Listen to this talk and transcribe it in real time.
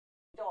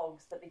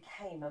dogs that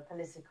became a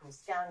political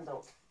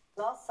scandal.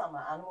 Last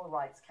summer, animal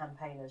rights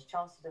campaigners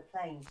chartered a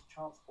plane to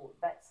transport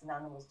vets and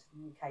animals to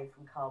the UK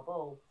from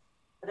Kabul.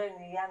 But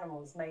only the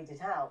animals made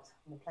it out,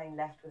 and the plane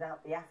left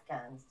without the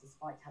Afghans,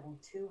 despite having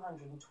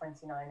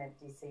 229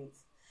 empty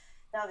seats.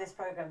 Now this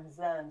programme has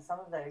learned some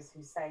of those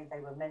who say they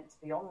were meant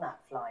to be on that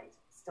flight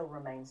still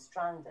remain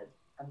stranded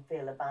and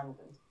feel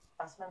abandoned.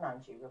 Basma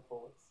Manji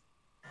reports.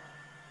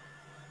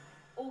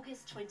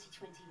 August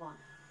 2021.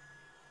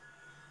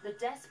 The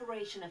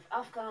desperation of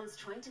Afghans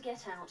trying to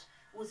get out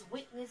was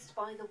witnessed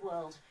by the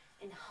world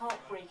in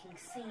heartbreaking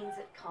scenes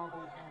at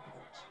Kabul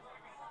airport.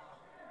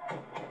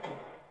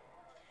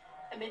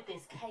 Amid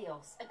this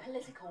chaos, a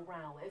political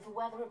row over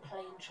whether a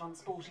plane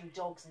transporting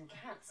dogs and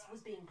cats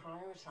was being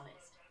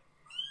prioritised.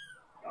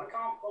 I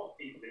can't park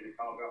people in the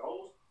cargo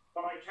hold,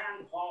 but I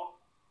can park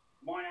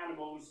my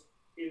animals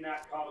in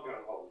that cargo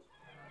hold.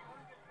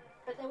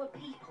 But there were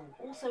people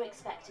also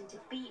expecting to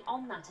be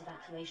on that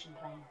evacuation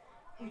plane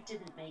who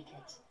didn't make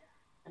it.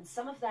 And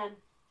some of them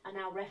are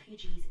now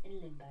refugees in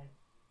limbo.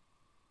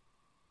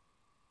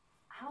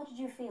 How did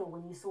you feel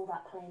when you saw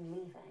that plane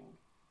leaving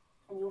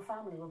and your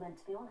family were meant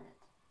to be on it?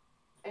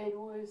 It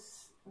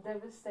was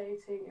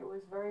devastating. It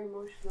was very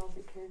emotional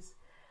because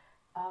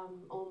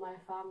all my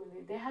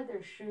family, they had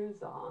their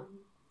shoes on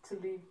to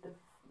leave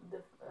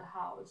the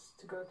house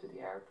to go to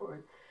the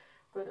airport,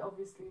 but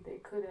obviously they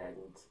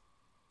couldn't.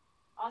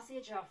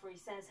 Asiya Jafri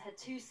says her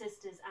two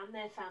sisters and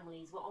their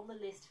families were on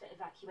the list for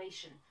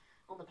evacuation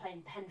on the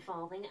plane Pen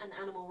Farthing and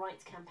animal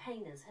rights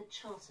campaigners had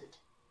chartered.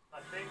 I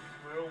think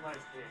we're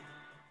almost here.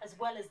 As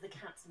well as the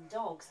cats and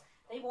dogs,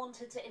 they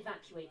wanted to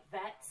evacuate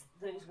vets,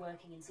 those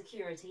working in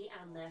security,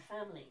 and their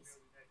families.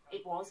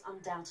 It was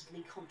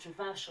undoubtedly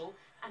controversial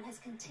and has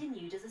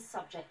continued as a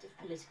subject of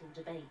political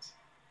debate.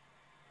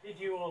 Did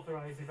you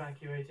authorise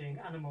evacuating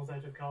animals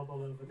out of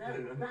Kabul over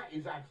No, and that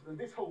is actually,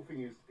 this whole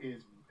thing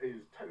is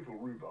total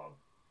rhubarb.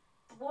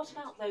 But what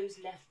about those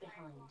left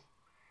behind?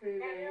 Really?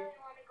 They really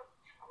want to go to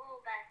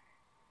school back.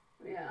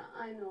 Yeah,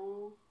 I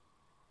know.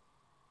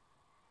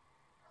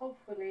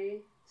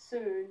 Hopefully,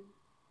 soon.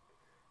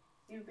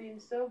 You've been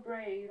so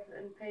brave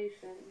and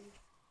patient.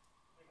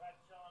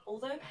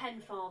 Although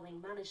Pen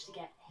Farthing managed to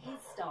get his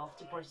staff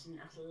to Britain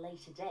at a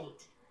later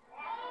date,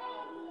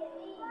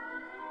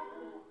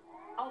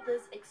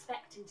 others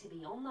expecting to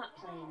be on that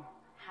plane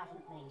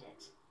haven't made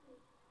it.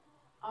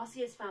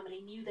 Asia's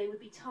family knew they would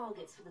be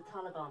targets for the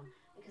Taliban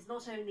because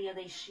not only are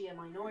they Shia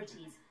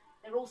minorities,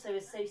 they're also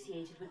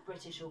associated with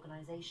British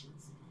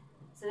organisations.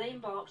 So they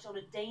embarked on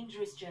a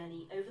dangerous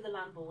journey over the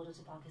land border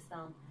to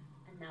Pakistan,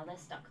 and now they're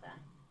stuck there.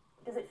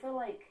 Does it feel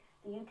like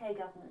the UK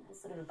government has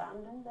sort of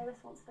abandoned their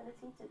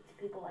responsibility to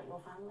people like your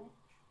family?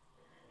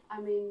 I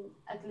mean,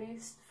 at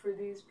least for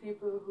these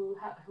people who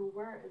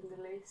were in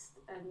the list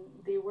and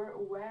they were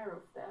aware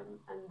of them,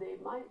 and they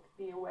might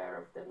be aware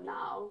of them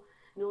now,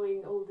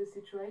 knowing all the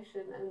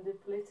situation and the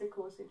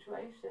political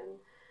situation.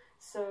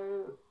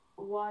 So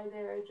why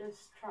they're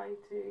just trying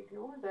to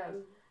ignore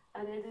them?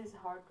 And it is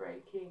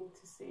heartbreaking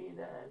to see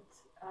that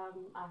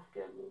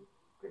Afghan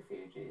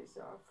refugees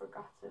are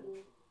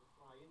forgotten.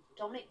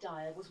 Dominic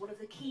Dyer was one of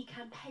the key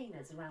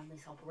campaigners around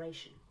this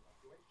operation.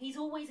 He's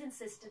always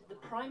insisted the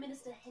Prime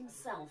Minister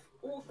himself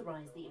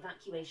authorised the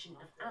evacuation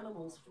of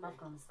animals from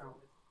Afghanistan.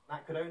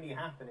 That could only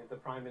happen if the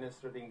Prime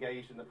Minister had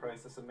engaged in the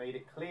process and made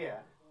it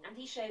clear. And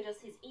he showed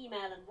us his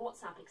email and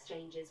WhatsApp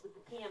exchanges with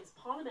the PM's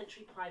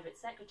Parliamentary Private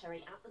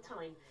Secretary at the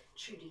time,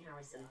 Trudy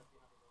Harrison.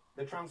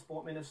 The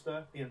Transport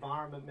Minister, the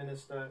Environment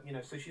Minister,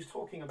 so she's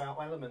talking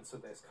about elements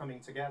of this coming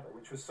together,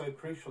 which was so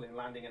crucial in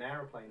landing an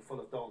aeroplane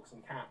full of dogs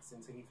and cats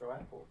into Heathrow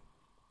Airport.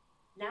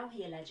 Now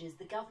he alleges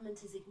the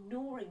government is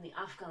ignoring the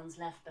Afghans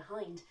left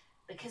behind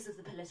because of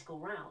the political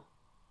row.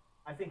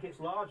 I think it's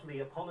largely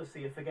a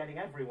policy of forgetting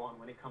everyone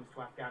when it comes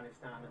to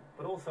Afghanistan,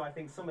 but also I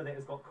think some of it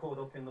has got caught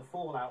up in the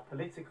fallout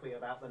politically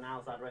about the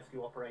Nowzad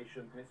rescue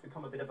operation, and it's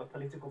become a bit of a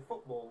political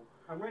football.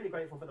 I'm really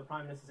grateful for the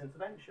Prime Minister's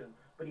intervention,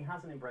 but he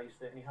hasn't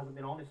embraced it and he hasn't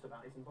been honest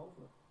about his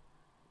involvement.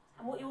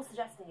 And what you're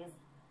suggesting is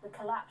the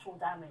collateral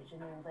damage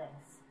in all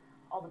this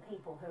are the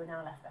people who are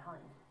now left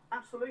behind?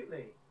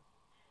 Absolutely.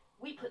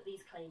 We put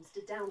these claims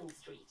to Downing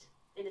Street.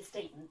 In a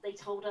statement, they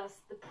told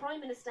us the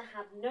Prime Minister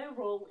had no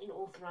role in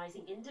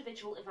authorising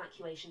individual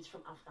evacuations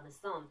from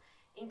Afghanistan,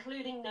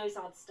 including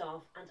Nowzad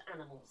staff and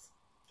animals.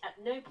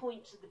 At no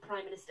point did the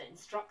Prime Minister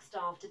instruct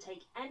staff to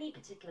take any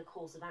particular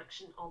course of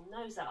action on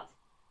Nowzad.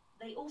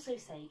 They also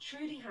say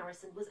Trudy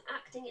Harrison was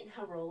acting in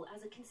her role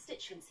as a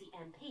constituency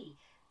MP,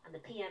 and the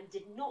PM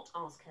did not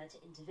ask her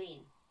to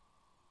intervene.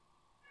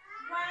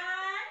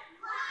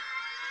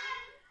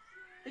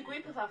 The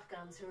group of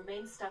Afghans who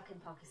remain stuck in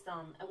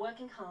Pakistan are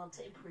working hard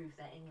to improve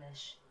their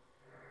English.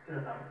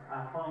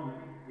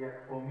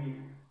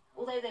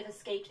 Although they've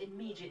escaped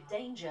immediate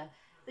danger,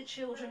 the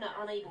children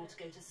are unable to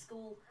go to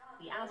school.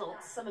 The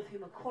adults, some of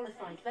whom are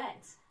qualified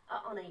vets,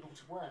 are unable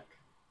to work.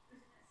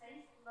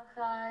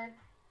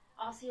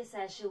 Asiya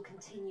says she'll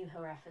continue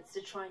her efforts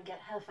to try and get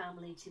her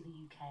family to the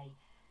UK.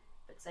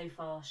 But so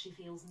far, she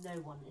feels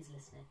no one is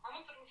listening.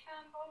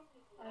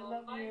 I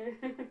love you.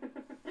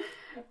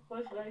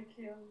 like